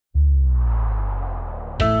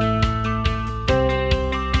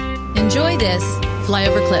this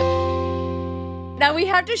flyover clip. Now we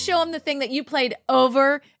have to show him the thing that you played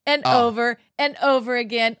over and over and over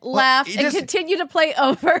again, laugh, and continue to play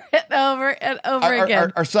over and over and over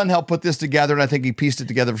again. Our son helped put this together, and I think he pieced it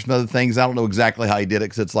together for some other things. I don't know exactly how he did it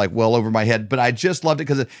because it's like well over my head, but I just loved it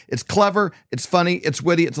because it's clever, it's funny, it's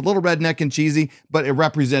witty, it's a little redneck and cheesy, but it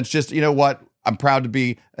represents just, you know what? I'm proud to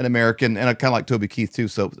be an American, and I kind of like Toby Keith too,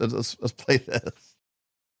 so let's play this.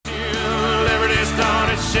 Liberty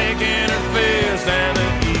started shaking her fist, and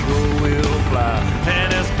the eagle will fly,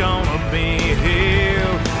 and it's gonna be here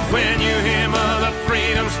when you hear Mother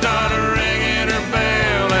Freedom start ringing her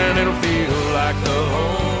bell, and it'll feel like the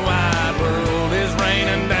whole wide world is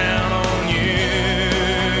raining down on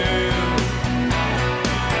you.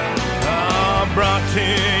 Oh, brought to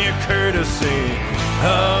you courtesy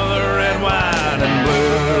of the red, white, and blue.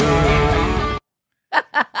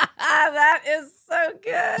 That is so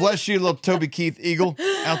good. Bless you, little Toby Keith Eagle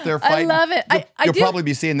out there fighting. I love it. You'll probably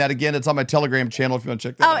be seeing that again. It's on my Telegram channel if you want to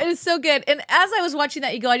check that out. Oh, it is so good. And as I was watching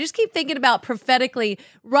that eagle, I just keep thinking about prophetically,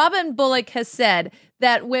 Robin Bullock has said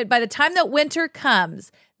that by the time that winter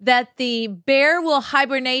comes, that the bear will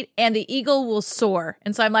hibernate and the eagle will soar.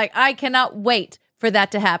 And so I'm like, I cannot wait for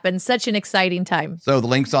that to happen. Such an exciting time. So the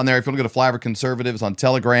link's on there. If you want to go to Flyover Conservatives on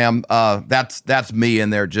Telegram, that's me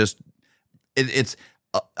in there. Just it's.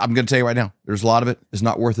 I'm going to tell you right now, there's a lot of it. It's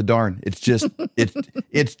not worth a darn. It's just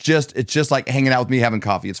it's just like hanging out with me having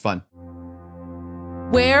coffee. It's fun.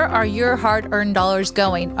 Where are your hard-earned dollars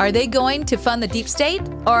going? Are they going to fund the deep state,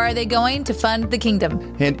 or are they going to fund the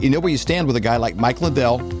kingdom? And you know where you stand with a guy like Mike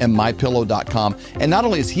Lindell and MyPillow.com. And not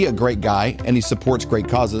only is he a great guy and he supports great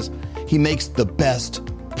causes, he makes the best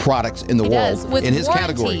products in the world in his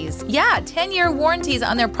warranties. category. Yeah, 10-year warranties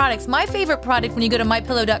on their products. My favorite product, when you go to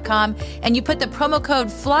mypillow.com and you put the promo code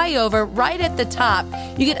FLYOVER right at the top,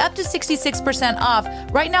 you get up to 66% off.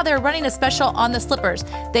 Right now, they're running a special on the slippers.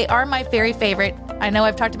 They are my very favorite. I know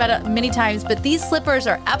I've talked about it many times, but these slippers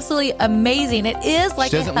are absolutely amazing. It is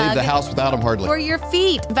like she doesn't leave the house without them hardly. For your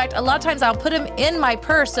feet. In fact, a lot of times I'll put them in my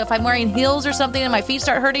purse. So if I'm wearing heels or something and my feet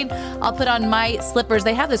start hurting, I'll put on my slippers.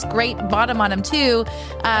 They have this great bottom on them too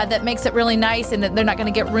that makes it really nice, and that they're not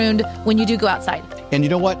going to get ruined when you do go outside. And you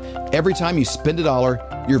know what? Every time you spend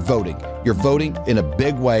 $1, you're voting. You're voting in a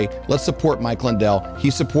big way. Let's support Mike Lindell.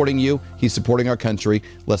 He's supporting you. He's supporting our country.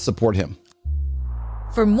 Let's support him.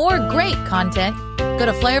 For more great content, go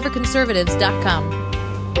to flyoverconservatives.com.